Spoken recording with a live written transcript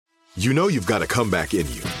You know you've got a comeback in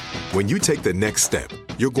you. When you take the next step,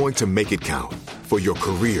 you're going to make it count for your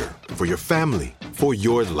career, for your family, for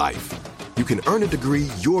your life. You can earn a degree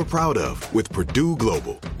you're proud of with Purdue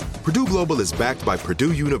Global. Purdue Global is backed by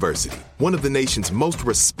Purdue University, one of the nation's most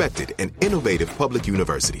respected and innovative public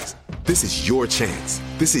universities. This is your chance.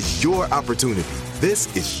 This is your opportunity.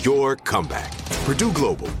 This is your comeback. Purdue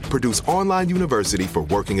Global, Purdue's online university for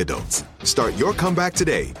working adults. Start your comeback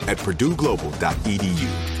today at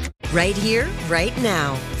purdueglobal.edu. Right here, right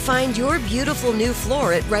now. Find your beautiful new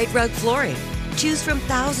floor at Rite Rug Flooring. Choose from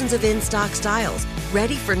thousands of in-stock styles,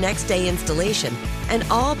 ready for next day installation, and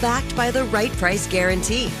all backed by the right price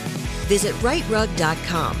guarantee. Visit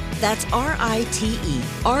riterug.com. That's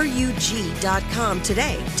RITERUG.com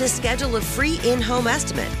today to schedule a free in-home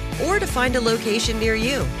estimate or to find a location near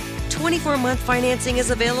you. 24-month financing is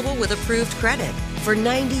available with approved credit. For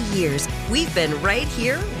 90 years, we've been right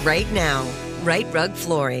here, right now. Rite Rug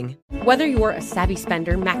Flooring. Whether you're a savvy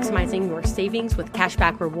spender maximizing your savings with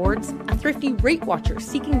cashback rewards, a thrifty rate watcher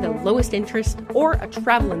seeking the lowest interest, or a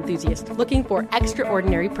travel enthusiast looking for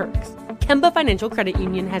extraordinary perks, Kemba Financial Credit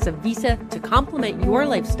Union has a visa to complement your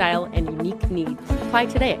lifestyle and unique needs. Apply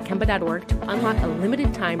today at Kemba.org to unlock a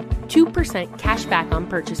limited time 2% cash back on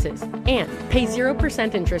purchases and pay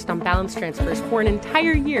 0% interest on balance transfers for an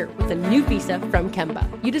entire year with a new visa from Kemba.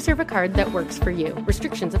 You deserve a card that works for you.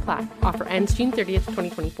 Restrictions apply. Offer ends June 30th,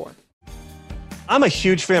 2024. I'm a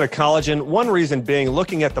huge fan of collagen. One reason being,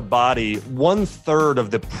 looking at the body, 1/3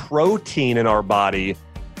 of the protein in our body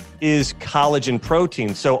is collagen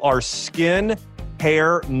protein. So our skin,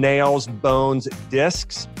 hair, nails, bones,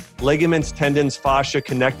 discs, ligaments, tendons, fascia,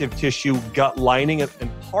 connective tissue, gut lining,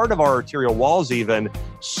 and part of our arterial walls even,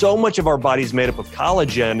 so much of our body is made up of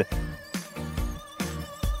collagen.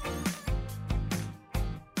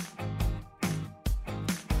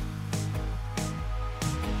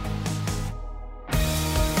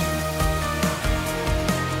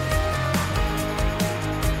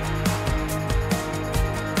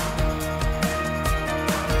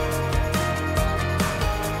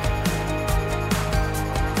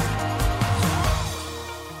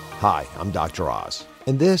 Hi, I'm Dr. Oz,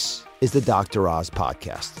 and this is the Dr. Oz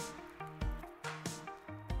Podcast.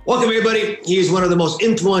 Welcome, everybody. He is one of the most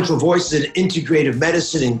influential voices in integrative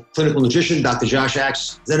medicine and clinical nutrition. Dr. Josh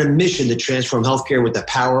Axe is on a mission to transform healthcare with the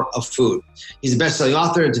power of food. He's a best-selling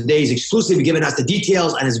author, and today he's exclusively giving us the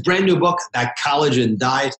details on his brand new book, That Collagen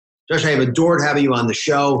Diet. Josh, I have adored having you on the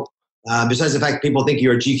show. Besides the fact people think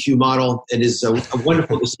you're a GQ model, it is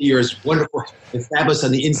wonderful to see you're as wonderful established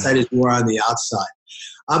on the inside as you are on the outside.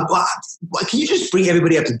 Can you just bring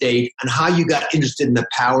everybody up to date on how you got interested in the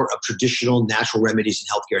power of traditional natural remedies in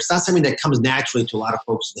healthcare? It's not something that comes naturally to a lot of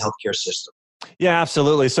folks in the healthcare system. Yeah,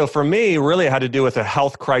 absolutely. So for me, really it had to do with a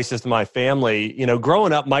health crisis in my family. You know,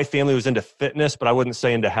 growing up, my family was into fitness, but I wouldn't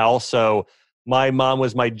say into health. So my mom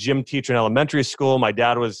was my gym teacher in elementary school. My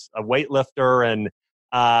dad was a weightlifter.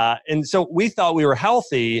 And so we thought we were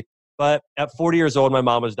healthy, but at 40 years old, my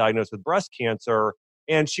mom was diagnosed with breast cancer.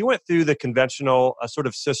 And she went through the conventional sort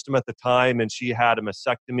of system at the time, and she had a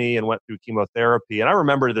mastectomy and went through chemotherapy. And I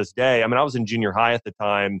remember to this day, I mean, I was in junior high at the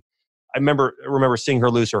time. I remember seeing her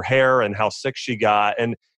lose her hair and how sick she got.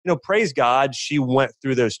 And, you know, praise God, she went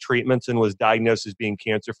through those treatments and was diagnosed as being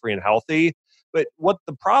cancer-free and healthy. But what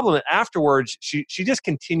the problem afterwards, she just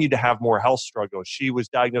continued to have more health struggles. She was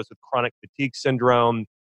diagnosed with chronic fatigue syndrome.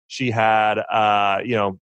 She had,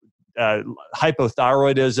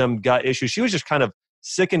 hypothyroidism, gut issues. She was just kind of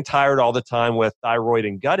sick and tired all the time with thyroid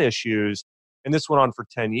and gut issues. And this went on for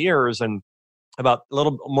 10 years. And about a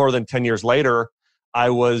little more than 10 years later, I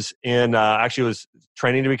was was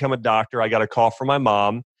training to become a doctor. I got a call from my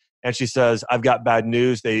mom, and she says, I've got bad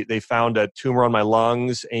news. They found a tumor on my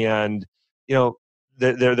lungs, and, you know,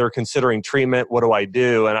 they're considering treatment. What do I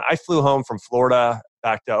do? And I flew home from Florida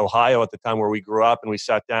back to Ohio at the time where we grew up, and we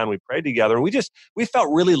sat down, we prayed together, and we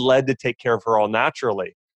felt really led to take care of her all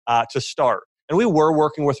naturally to start. And we were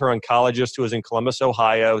working with her oncologist who was in Columbus,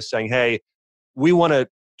 Ohio, saying, hey, we want to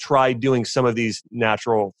try doing some of these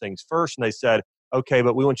natural things first. And they said, okay,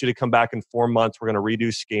 but we want you to come back in 4 months. We're going to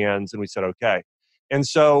redo scans. And we said, okay. And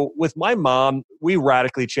so with my mom, we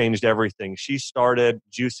radically changed everything. She started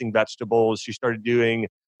juicing vegetables. She started doing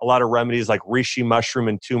a lot of remedies like reishi mushroom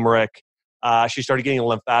and turmeric. She started getting a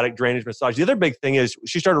lymphatic drainage massage. The other big thing is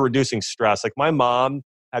she started reducing stress. Like, my mom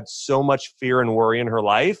had so much fear and worry in her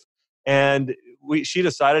life. And she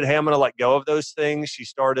decided, hey, I'm going to let go of those things. She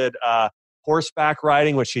started horseback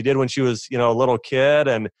riding, which she did when she was, a little kid.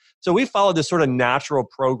 And so we followed this sort of natural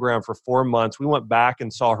program for 4 months. We went back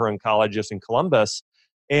and saw her oncologist in Columbus.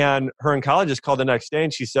 And her oncologist called the next day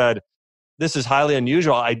and she said, this is highly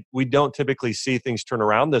unusual. We don't typically see things turn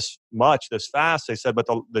around this fast. They said, but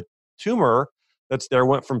the tumor that's there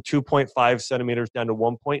went from 2.5 centimeters down to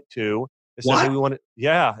 1.2. They said, What?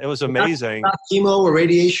 It was amazing. Not chemo or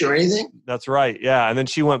radiation or anything? That's right. Yeah. And then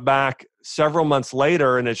she went back several months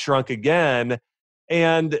later and it shrunk again.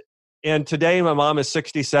 And today my mom is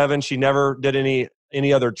 67. She never did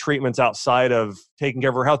any other treatments outside of taking care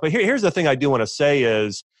of her health. But here's the thing I do want to say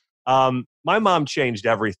is, my mom changed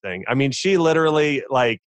everything. I mean, she literally,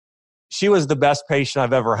 she was the best patient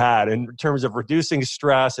I've ever had in terms of reducing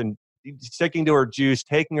stress and sticking to her juice,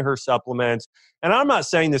 taking her supplements. And I'm not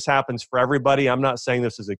saying this happens for everybody. I'm not saying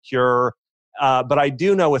this is a cure. But I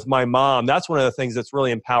do know with my mom, that's one of the things that's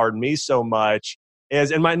really empowered me so much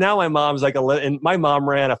is, and my mom's and my mom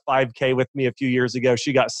ran a 5K with me a few years ago.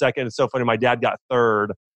 She got second. It's so funny. My dad got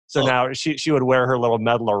third. So now she would wear her little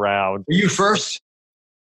medal around. Were you first?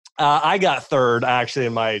 I got third actually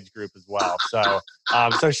in my age group as well. So,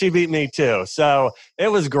 so she beat me too. So it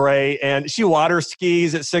was great. And she water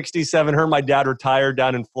skis at 67. Her and my dad retired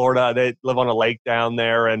down in Florida. They live on a lake down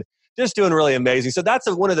there and just doing really amazing. So that's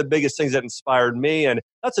one of the biggest things that inspired me. And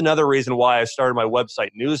that's another reason why I started my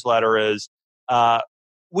website newsletter is,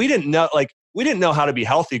 we didn't know how to be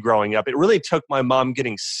healthy growing up. It really took my mom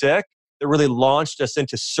getting sick that really launched us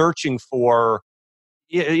into searching for,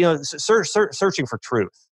 searching for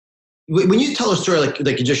truth. When you tell a story like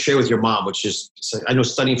you just shared with your mom, which is, I know,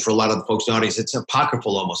 studying for a lot of the folks in the audience, it's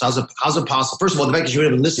apocryphal almost. How's it possible? First of all, the fact that you would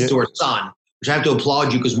even listen to her son, which I have to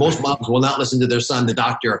applaud you because most moms will not listen to their son, the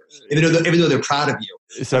doctor, even though they're proud of you.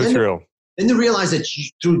 It's so true. Then to realize that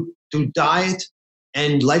through diet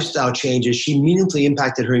and lifestyle changes, she meaningfully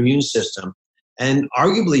impacted her immune system and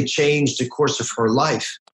arguably changed the course of her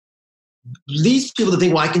life. Leads people to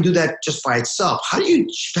think, well, I can do that just by itself. How do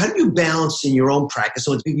you balance in your own practice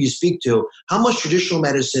and with the people you speak to, how much traditional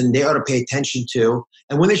medicine they ought to pay attention to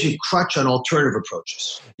and when they should crutch on alternative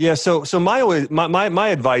approaches? Yeah. So my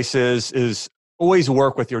advice is always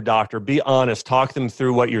work with your doctor, be honest, talk them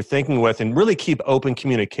through what you're thinking with, and really keep open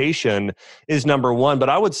communication is number one. But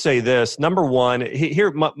I would say this, number one, here,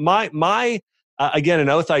 again, an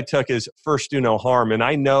oath I took is first do no harm. And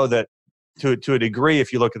I know that to a degree,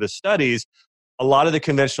 if you look at the studies, a lot of the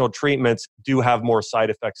conventional treatments do have more side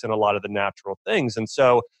effects than a lot of the natural things. And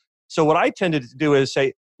so what I tended to do is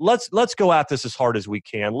say, let's go at this as hard as we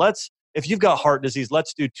can. If you've got heart disease,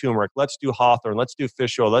 let's do turmeric, let's do hawthorn, let's do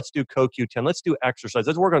fish oil, let's do CoQ10, let's do exercise,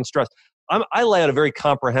 let's work on stress. I lay out a very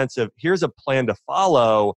comprehensive, here's a plan to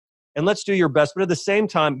follow, and let's do your best. But at the same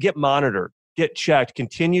time, get monitored, get checked,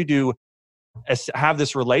 continue to have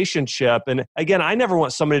this relationship. And again, I never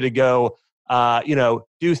want somebody to go,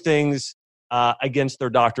 do things against their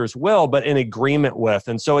doctor's will, but in agreement with.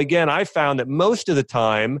 And so again, I found that most of the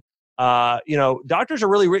time, doctors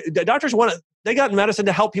are doctors they got medicine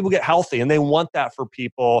to help people get healthy and they want that for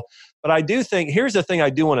people. But I do think, here's the thing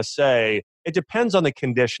I do want to say, it depends on the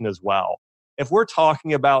condition as well. If we're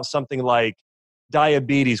talking about something like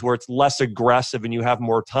diabetes where it's less aggressive and you have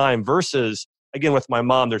more time versus, again, with my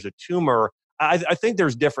mom, there's a tumor. I think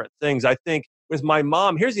there's different things. I think with my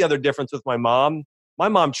mom, here's the other difference with my mom. My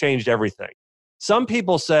mom changed everything. Some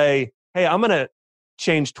people say, hey, I'm going to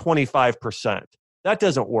change 25%. That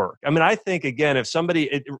doesn't work. I mean, I think, again, if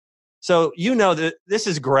somebody, so that this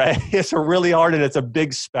is gray. It's a really hard and it's a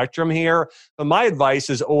big spectrum here. But my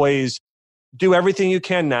advice is always do everything you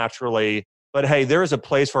can naturally. But hey, there is a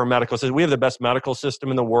place for a medical system. We have the best medical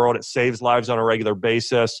system in the world. It saves lives on a regular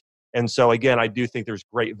basis. And so, again, I do think there's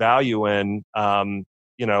great value in, kind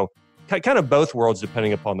of both worlds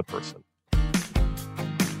depending upon the person.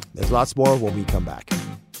 There's lots more when we come back.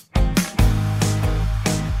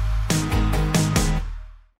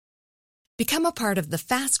 Become a part of the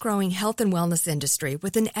fast-growing health and wellness industry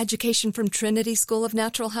with an education from Trinity School of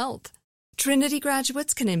Natural Health. Trinity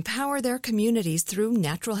graduates can empower their communities through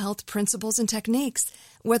natural health principles and techniques,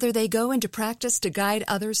 whether they go into practice to guide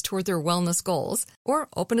others toward their wellness goals or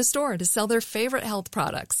open a store to sell their favorite health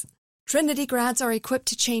products. Trinity grads are equipped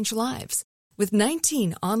to change lives with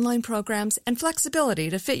 19 online programs and flexibility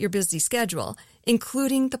to fit your busy schedule,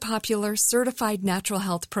 including the popular Certified Natural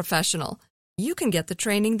Health Professional. You can get the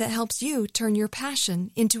training that helps you turn your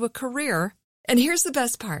passion into a career. And here's the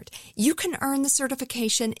best part. You can earn the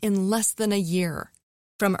certification in less than a year.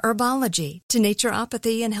 From herbology to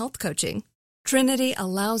naturopathy and health coaching, Trinity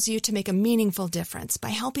allows you to make a meaningful difference by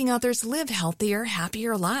helping others live healthier,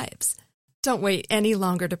 happier lives. Don't wait any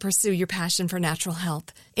longer to pursue your passion for natural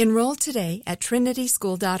health. Enroll today at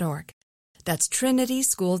trinityschool.org. That's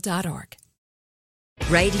trinityschool.org.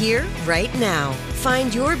 Right here, right now.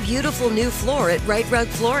 Find your beautiful new floor at Right Rug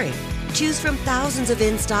Flooring. Choose from thousands of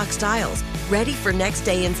in-stock styles, ready for next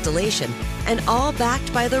day installation, and all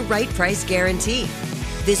backed by the right price guarantee.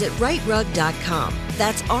 Visit rightrug.com.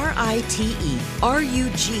 That's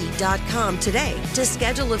RITERUG.com today to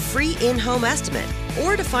schedule a free in-home estimate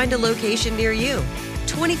or to find a location near you.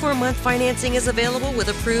 24-month financing is available with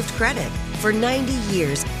approved credit. For 90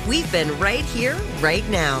 years, we've been right here, right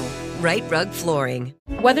now. Right Rug Flooring.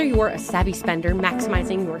 Whether you're a savvy spender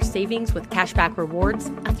maximizing your savings with cashback rewards,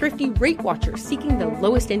 a thrifty rate watcher seeking the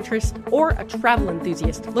lowest interest, or a travel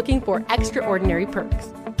enthusiast looking for extraordinary perks,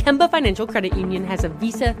 Kemba Financial Credit Union has a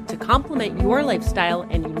visa to complement your lifestyle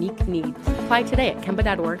and unique needs. Apply today at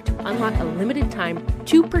Kemba.org to unlock a limited time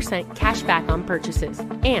 2% cash back on purchases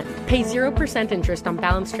and pay 0% interest on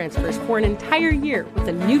balance transfers for an entire year with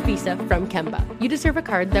a new visa from Kemba. You deserve a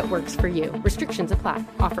card that works for you. Restrictions apply.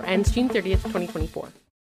 Offer ends June 30th, 2024.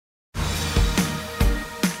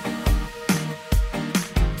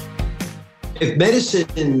 If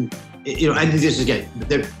medicine, I think this again,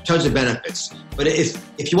 there are tons of benefits, but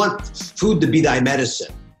if you want food to be thy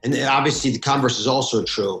medicine, and obviously the converse is also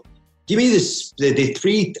true, give me the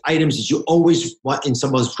three items that you always want in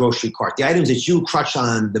someone's grocery cart, the items that you crutch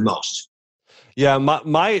on the most. Yeah,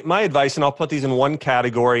 my advice, and I'll put these in one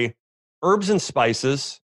category: herbs and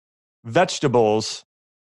spices, vegetables,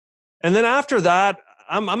 and then after that,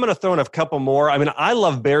 I'm going to throw in a couple more. I mean, I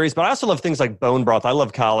love berries, but I also love things like bone broth. I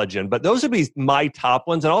love collagen, but those would be my top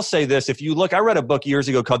ones. And I'll say this, if you look, I read a book years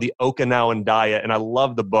ago called The Okinawan Diet, and I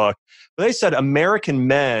love the book. But they said American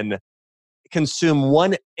men consume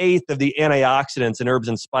 1/8 of the antioxidants in herbs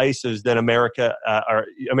and spices than Americans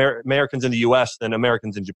in the U.S. than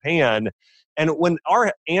Americans in Japan. And when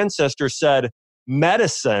our ancestors said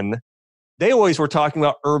medicine, they always were talking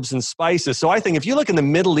about herbs and spices. So I think if you look in the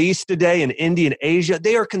Middle East today, in India and Asia,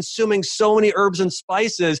 they are consuming so many herbs and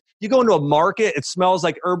spices. You go into a market, it smells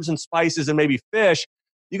like herbs and spices and maybe fish.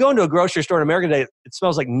 You go into a grocery store in America today, it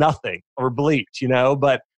smells like nothing or bleach,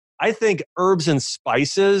 But I think herbs and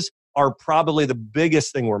spices are probably the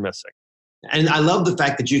biggest thing we're missing. And I love the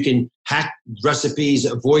fact that you can hack recipes,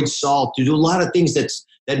 avoid salt, you do a lot of things that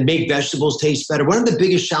make vegetables taste better. One of the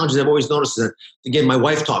biggest challenges I've always noticed, and again, my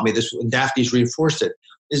wife taught me this, and Daphne's reinforced it,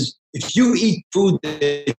 is if you eat food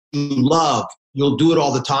that you love, you'll do it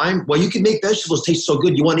all the time. Well, you can make vegetables taste so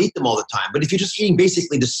good, you want to eat them all the time. But if you're just eating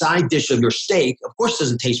basically the side dish of your steak, of course it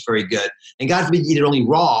doesn't taste very good. And God forbid you eat it only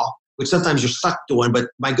raw, which sometimes you're stuck doing, but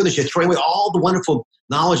my goodness, you're throwing away all the wonderful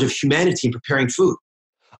knowledge of humanity in preparing food.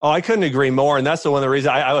 Oh, I couldn't agree more, and that's the one of the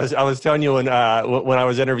reasons I was telling you when I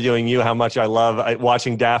was interviewing you how much I love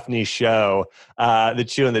watching Daphne's show, The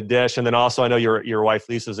Chew and the Dish, and then also I know your wife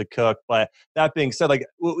Lisa's a cook. But that being said, like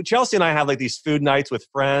Chelsea and I have like these food nights with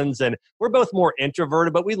friends, and we're both more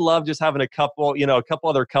introverted, but we love just having a couple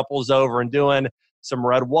other couples over and doing some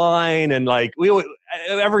red wine, and like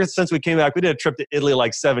ever since we came back, we did a trip to Italy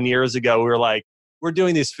like 7 years ago. We were like, we're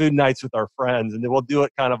doing these food nights with our friends, and then we'll do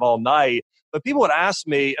it kind of all night. But people would ask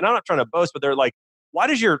me, and I'm not trying to boast, but they're like, why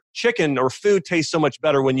does your chicken or food taste so much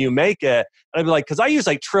better when you make it? And I'd be like, because I use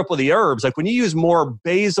like triple the herbs. Like when you use more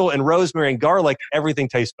basil and rosemary and garlic, everything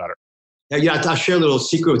tastes better. Yeah, I'll share a little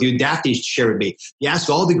secret with you. Daphne shared with me. You ask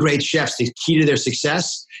all the great chefs, the key to their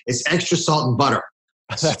success is extra salt and butter.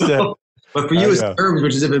 That's it. But for you, it's herbs,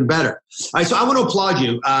 which is even better. All right, so I want to applaud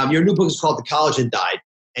you. Your new book is called The Collagen Diet,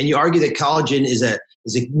 and you argue that collagen is a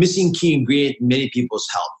missing key ingredient in many people's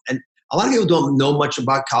health. And a lot of people don't know much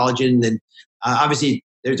about collagen, and obviously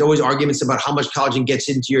there's always arguments about how much collagen gets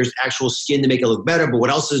into your actual skin to make it look better, but what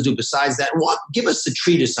else does it do besides that? Give us the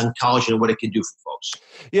treatise on collagen and what it can do for folks.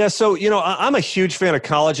 Yeah, so, I'm a huge fan of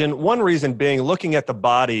collagen. One reason being, looking at the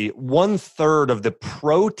body, 1/3 of the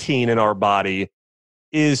protein in our body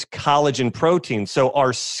is collagen protein. So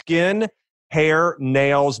our skin, hair,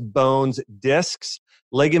 nails, bones, discs,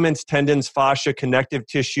 ligaments, tendons, fascia, connective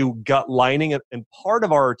tissue, gut lining, and part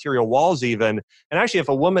of our arterial walls even. And actually, if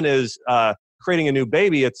a woman is creating a new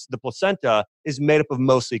baby, it's the placenta is made up of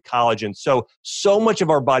mostly collagen. So much of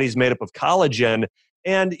our body is made up of collagen.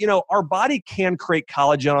 And, our body can create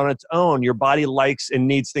collagen on its own. Your body likes and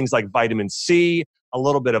needs things like vitamin C, a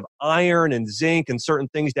little bit of iron and zinc and certain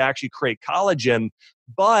things to actually create collagen.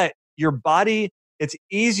 But your body, it's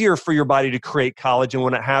easier for your body to create collagen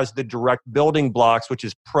when it has the direct building blocks, which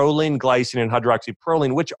is proline, glycine, and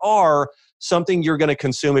hydroxyproline, which are something you're going to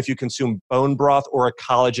consume if you consume bone broth or a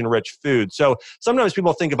collagen-rich food. So sometimes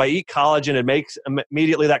people think if I eat collagen, it makes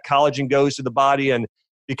immediately that collagen goes to the body and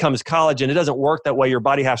becomes collagen. It doesn't work that way. Your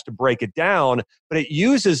body has to break it down, but it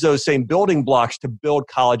uses those same building blocks to build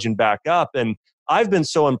collagen back up. And I've been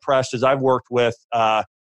so impressed as I've worked with,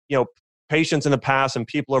 patients in the past and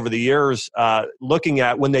people over the years looking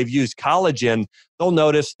at when they've used collagen, they'll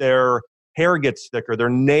notice their hair gets thicker, their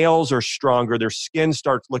nails are stronger, their skin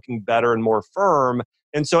starts looking better and more firm.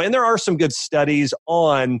 And there are some good studies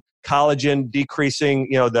on collagen decreasing,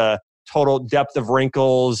 the total depth of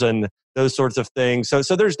wrinkles and those sorts of things.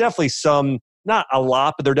 So there's definitely some, not a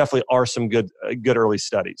lot, but there definitely are some good early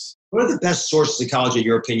studies. What are the best sources of collagen, in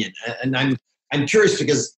your opinion? And I'm curious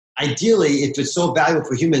because ideally, if it's so valuable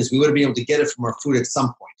for humans, we would have been able to get it from our food at some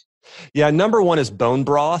point. Yeah, number one is bone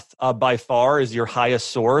broth, by far is your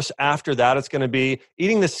highest source. After that, it's going to be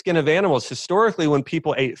eating the skin of animals. Historically, when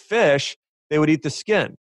people ate fish, they would eat the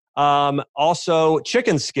skin. Also,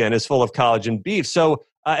 chicken skin is full of collagen, beef. So,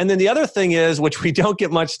 and then the other thing is, which we don't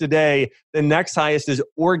get much today, the next highest is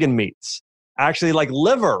organ meats. Actually, like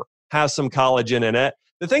liver has some collagen in it.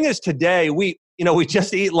 The thing is today, we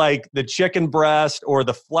just eat like the chicken breast or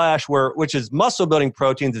the flesh, which is muscle building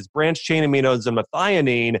proteins, it's branched chain aminos and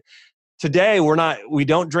methionine. Today, we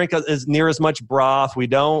don't drink as near as much broth. We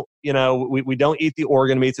don't, we don't eat the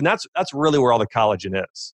organ meats, and that's really where all the collagen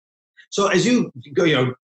is. So as you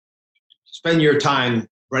go, spend your time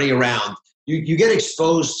running around, you get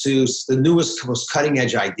exposed to the newest, most cutting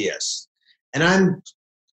edge ideas. And I'm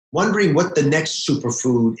wondering what the next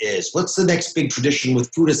superfood is. What's the next big tradition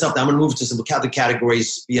with food itself? I'm going to move to some other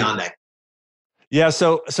categories beyond that. Yeah,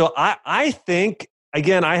 so I think,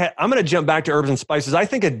 again, I'm going to jump back to herbs and spices. I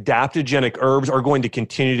think adaptogenic herbs are going to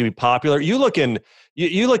continue to be popular. You look in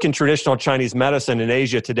traditional Chinese medicine in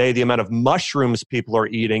Asia today, the amount of mushrooms people are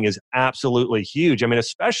eating is absolutely huge. I mean,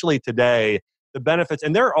 especially today, the benefits,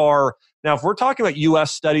 and there are, now if we're talking about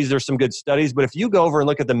US studies, there's some good studies, but if you go over and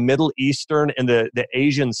look at the Middle Eastern and the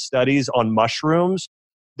Asian studies on mushrooms,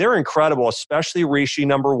 they're incredible, especially reishi,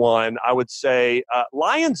 number one. I would say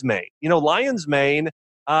lion's mane. Lion's mane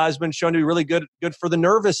has been shown to be really good for the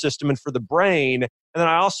nervous system and for the brain. And then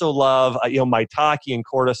I also love, maitake and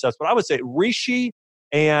cordyceps, but I would say reishi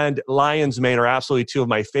and lion's mane are absolutely two of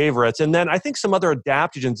my favorites. And then I think some other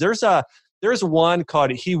adaptogens. There's one called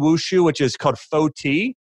Hiwushu, which is called faux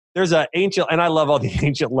tea. There's an ancient, and I love all the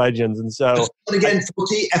ancient legends. And so again,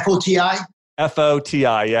 F-O-T-I?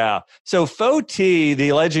 F-O-T-I, yeah. So faux tea,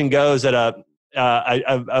 the legend goes that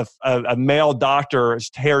a male doctor's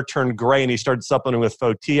hair turned gray and he started supplementing with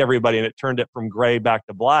faux tea, everybody, and it turned it from gray back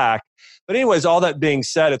to black. But anyways, all that being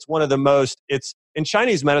said, it's one of the most, in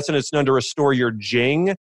Chinese medicine, it's known to restore your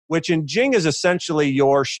Jing, which in Jing is essentially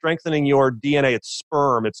you're strengthening your DNA. It's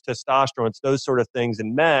sperm, it's testosterone, it's those sort of things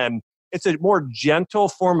in men. It's a more gentle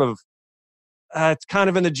form of, it's kind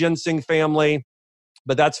of in the ginseng family,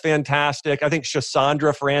 but that's fantastic. I think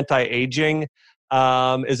Schisandra for anti-aging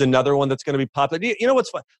is another one that's going to be popular. You know what's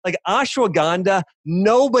fun? Like ashwagandha,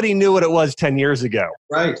 nobody knew what it was 10 years ago.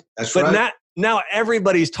 Right, that's right. But now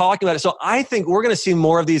everybody's talking about it. So I think we're going to see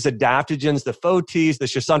more of these adaptogens, the faux teas, the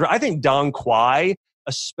Schisandra. I think Dong Quai,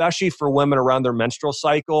 especially for women around their menstrual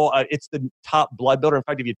cycle, it's the top blood builder. In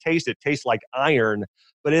fact, if you taste it, it tastes like iron.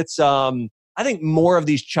 But it's, I think more of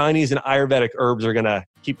these Chinese and Ayurvedic herbs are going to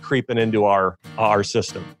keep creeping into our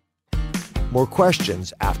system. More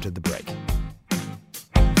questions after the break.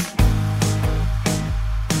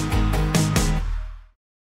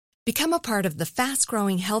 Become a part of the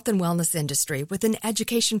fast-growing health and wellness industry with an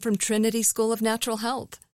education from Trinity School of Natural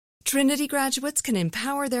Health. Trinity graduates can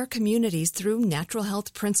empower their communities through natural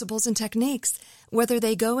health principles and techniques, whether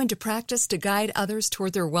they go into practice to guide others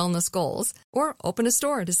toward their wellness goals or open a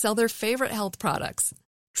store to sell their favorite health products.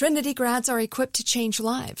 Trinity grads are equipped to change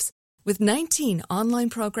lives. With 19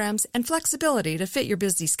 online programs and flexibility to fit your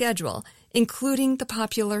busy schedule, including the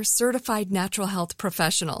popular Certified Natural Health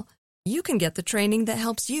Professional, you can get the training that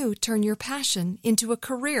helps you turn your passion into a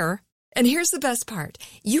career. And here's the best part.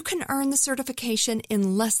 You can earn the certification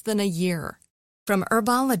in less than a year. From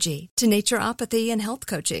herbology to naturopathy and health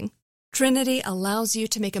coaching, Trinity allows you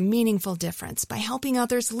to make a meaningful difference by helping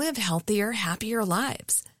others live healthier, happier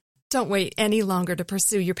lives. Don't wait any longer to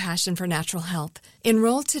pursue your passion for natural health.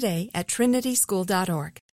 Enroll today at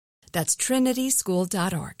trinityschool.org. That's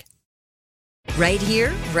trinityschool.org. Right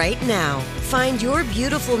here, right now. Find your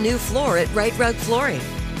beautiful new floor at Right Rug Flooring.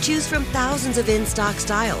 Choose from thousands of in-stock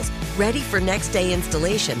styles, ready for next day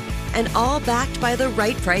installation, and all backed by the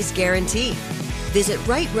right price guarantee. Visit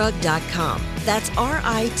rightrug.com. That's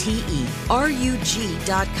RITERUG.com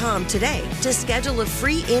today to schedule a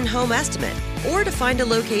free in-home estimate or to find a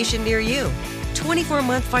location near you.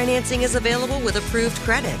 24-month financing is available with approved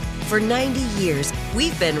credit. For 90 years,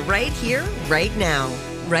 we've been right here, right now.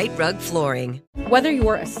 Right Rug Flooring. Whether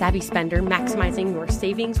you're a savvy spender maximizing your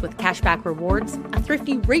savings with cashback rewards, a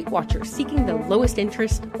thrifty rate watcher seeking the lowest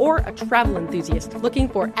interest, or a travel enthusiast looking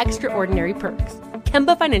for extraordinary perks,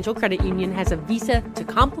 Kemba Financial Credit Union has a visa to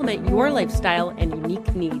complement your lifestyle and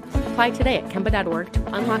unique needs. Apply today at Kemba.org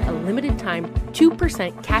to unlock a limited time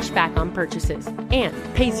 2% cash back on purchases and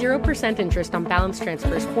pay 0% interest on balance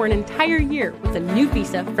transfers for an entire year with a new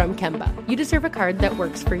visa from Kemba. You deserve a card that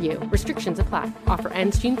works for you. Restrictions apply. Offer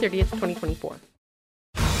ends June 30th, 2024.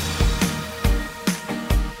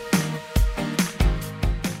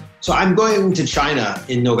 So I'm going to China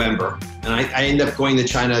in November, and I end up going to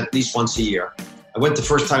China at least once a year. I went the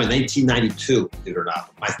first time in 1992, believe it or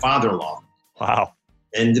not, my father-in-law. Wow.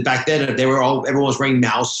 And back then, everyone was wearing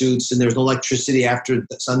Mao suits, and there was no electricity after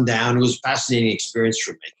sundown. It was a fascinating experience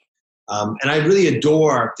for me. And I really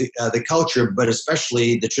adore the culture, but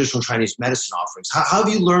especially the traditional Chinese medicine offerings. How have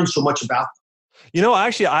you learned so much about them? You know,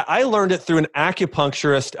 actually, I learned it through an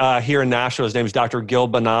acupuncturist here in Nashville. His name is Dr. Gil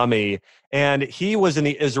Banami, and he was in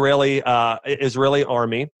the Israeli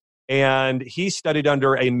army, and he studied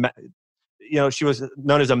under she was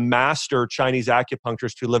known as a master Chinese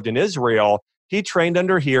acupuncturist who lived in Israel. He trained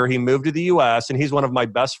under here. He moved to the U.S., and he's one of my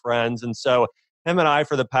best friends. And so him and I,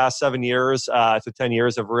 for the past 7 years to 10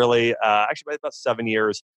 years, have really, actually about 7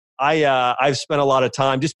 years, I've spent a lot of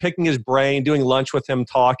time just picking his brain, doing lunch with him,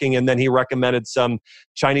 talking, and then he recommended some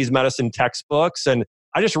Chinese medicine textbooks. And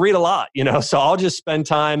I just read a lot, so I'll just spend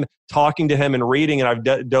time talking to him and reading, and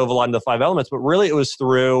I've dove a lot into the 5 elements. But really, it was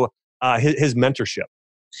through his mentorship.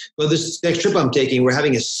 Well, this next trip I'm taking, we're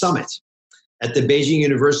having a summit at the Beijing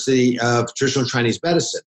University of Traditional Chinese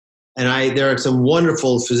Medicine. And there are some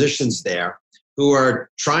wonderful physicians there who are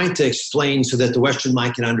trying to explain so that the Western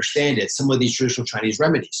mind can understand it, some of these traditional Chinese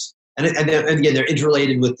remedies. And again, they're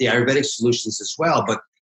interrelated with the Ayurvedic solutions as well. But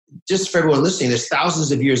just for everyone listening, there's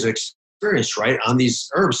thousands of years of experience, right, on these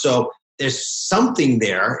herbs. So there's something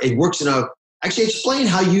there. It works actually explain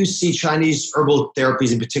how you see Chinese herbal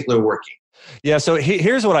therapies in particular working. Yeah, so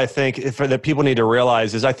here's what I think that people need to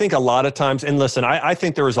realize is I think a lot of times, and listen, I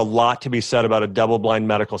think there is a lot to be said about a double-blind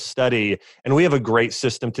medical study, and we have a great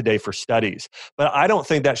system today for studies. But I don't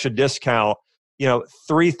think that should discount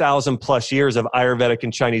 3,000 plus years of Ayurvedic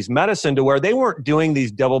and Chinese medicine to where they weren't doing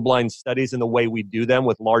these double-blind studies in the way we do them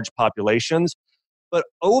with large populations. But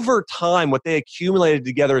over time, what they accumulated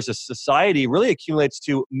together as a society really accumulates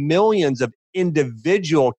to millions of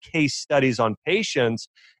individual case studies on patients,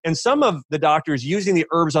 and some of the doctors using the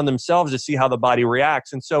herbs on themselves to see how the body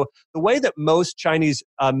reacts. And so the way that most Chinese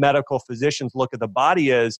medical physicians look at the body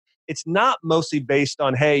is, it's not mostly based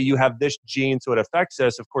on, hey, you have this gene, so it affects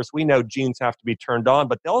us. Of course, we know genes have to be turned on,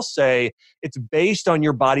 but they'll say it's based on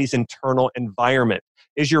your body's internal environment.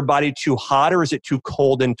 Is your body too hot or is it too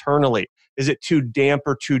cold internally? Is it too damp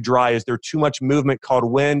or too dry? Is there too much movement called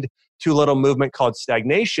wind? Too little movement called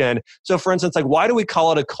stagnation? So for instance, why do we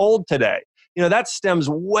call it a cold today? That stems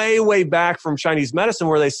way, way back from Chinese medicine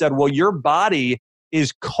where they said, well, your body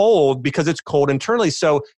is cold because it's cold internally.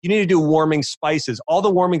 So you need to do warming spices. All the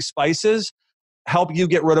warming spices help you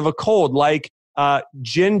get rid of a cold, like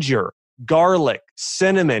ginger, garlic,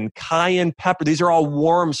 cinnamon, cayenne pepper. These are all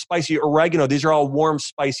warm, spicy, oregano. These are all warm,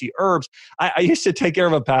 spicy herbs. I used to take care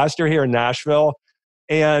of a pastor here in Nashville,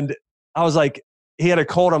 and I was like, he had a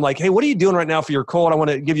cold. I'm like, hey, what are you doing right now for your cold? I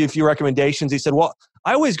want to give you a few recommendations. He said, well,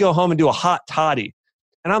 I always go home and do a hot toddy.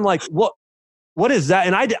 And I'm like, what is that?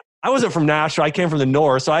 And I wasn't from Nashville. I came from the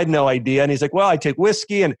north, so I had no idea. And he's like, well, I take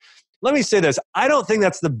whiskey. And let me say this. I don't think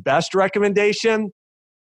that's the best recommendation,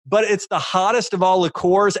 but it's the hottest of all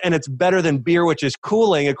liqueurs, and it's better than beer, which is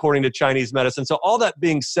cooling, according to Chinese medicine. So all that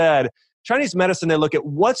being said, Chinese medicine, they look at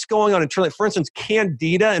what's going on internally. For instance,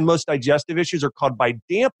 candida and most digestive issues are caused by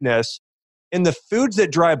dampness. And the foods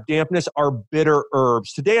that drive dampness are bitter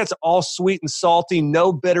herbs. Today, it's all sweet and salty,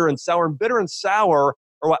 no bitter and sour. And bitter and sour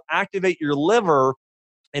are what activate your liver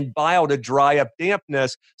and bile to dry up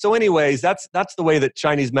dampness. So anyways, that's the way that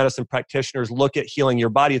Chinese medicine practitioners look at healing your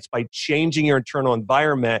body. It's by changing your internal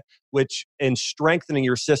environment, and strengthening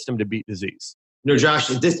your system to beat disease. Josh,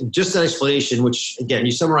 just that explanation, which, again,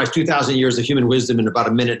 you summarized 2,000 years of human wisdom in about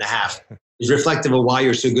a minute and a half, is reflective of why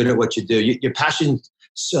you're so good at what you do. Your passion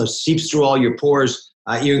seeps through all your pores.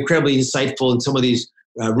 You're incredibly insightful, and some of these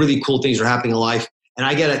really cool things are happening in life. And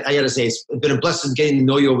I gotta say, it's been a blessing getting to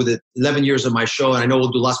know you over the 11 years of my show, and I know we'll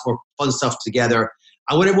do lots more fun stuff together.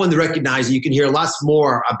 I want everyone to recognize that you can hear lots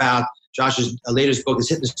more about Josh's latest book. It's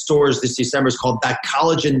hitting the stores this December. It's called That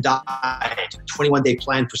Collagen Diet, a 21-day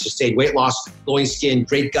plan for sustained weight loss, glowing skin,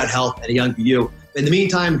 great gut health, and a young you. In the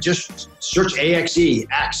meantime, just search AXE,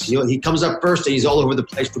 Axe. He comes up first, and he's all over the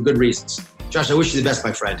place for good reasons. Josh, I wish you the best,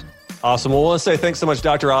 my friend. Awesome. Well, I want to say thanks so much,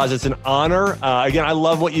 Dr. Oz. It's an honor. Again, I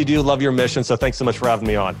love what you do, love your mission. So thanks so much for having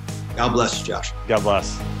me on. God bless you, Josh. God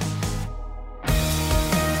bless.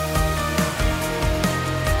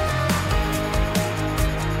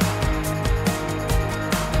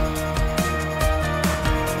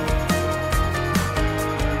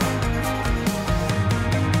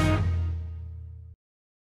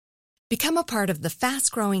 Become a part of the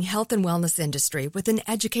fast-growing health and wellness industry with an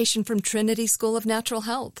education from Trinity School of Natural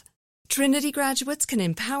Health. Trinity graduates can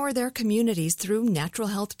empower their communities through natural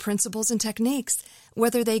health principles and techniques,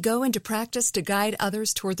 whether they go into practice to guide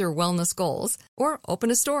others toward their wellness goals or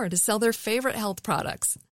open a store to sell their favorite health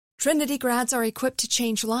products. Trinity grads are equipped to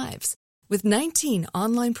change lives with 19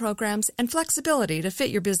 online programs and flexibility to fit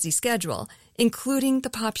your busy schedule, including the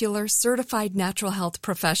popular Certified Natural Health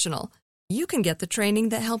Professional. You can get the training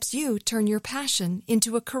that helps you turn your passion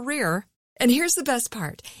into a career. And here's the best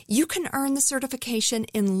part. You can earn the certification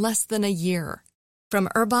in less than a year. From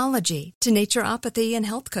herbology to naturopathy and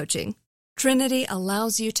health coaching, Trinity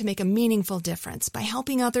allows you to make a meaningful difference by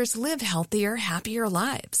helping others live healthier, happier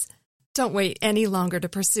lives. Don't wait any longer to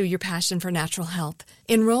pursue your passion for natural health.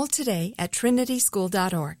 Enroll today at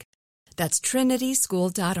trinityschool.org. That's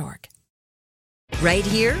trinityschool.org. Right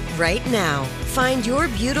here, right now. Find your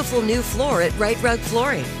beautiful new floor at Right Rug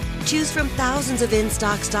Flooring. Choose from thousands of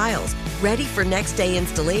in-stock styles, ready for next day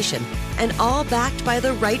installation, and all backed by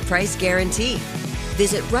the right price guarantee.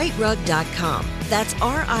 Visit rightrug.com. That's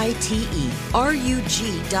RITERUG.com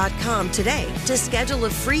today to schedule a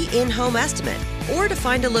free in-home estimate or to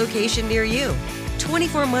find a location near you.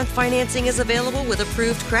 24-month financing is available with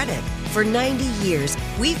approved credit. For 90 years,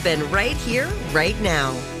 we've been right here, right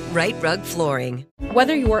now. Right Rug Flooring.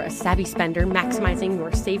 Whether you're a savvy spender maximizing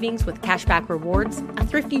your savings with cashback rewards, a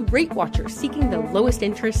thrifty rate watcher seeking the lowest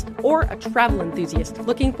interest, or a travel enthusiast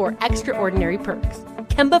looking for extraordinary perks,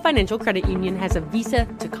 Kemba Financial Credit Union has a visa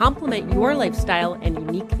to complement your lifestyle and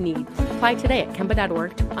unique needs. Apply today at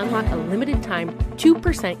Kemba.org to unlock a limited time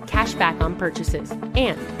 2% cash back on purchases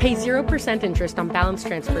and pay 0% interest on balance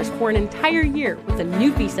transfers for an entire year with a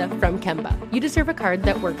new visa from Kemba. You deserve a card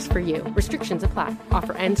that works for you. Restrictions apply.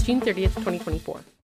 Offer ends June 30th, 2024.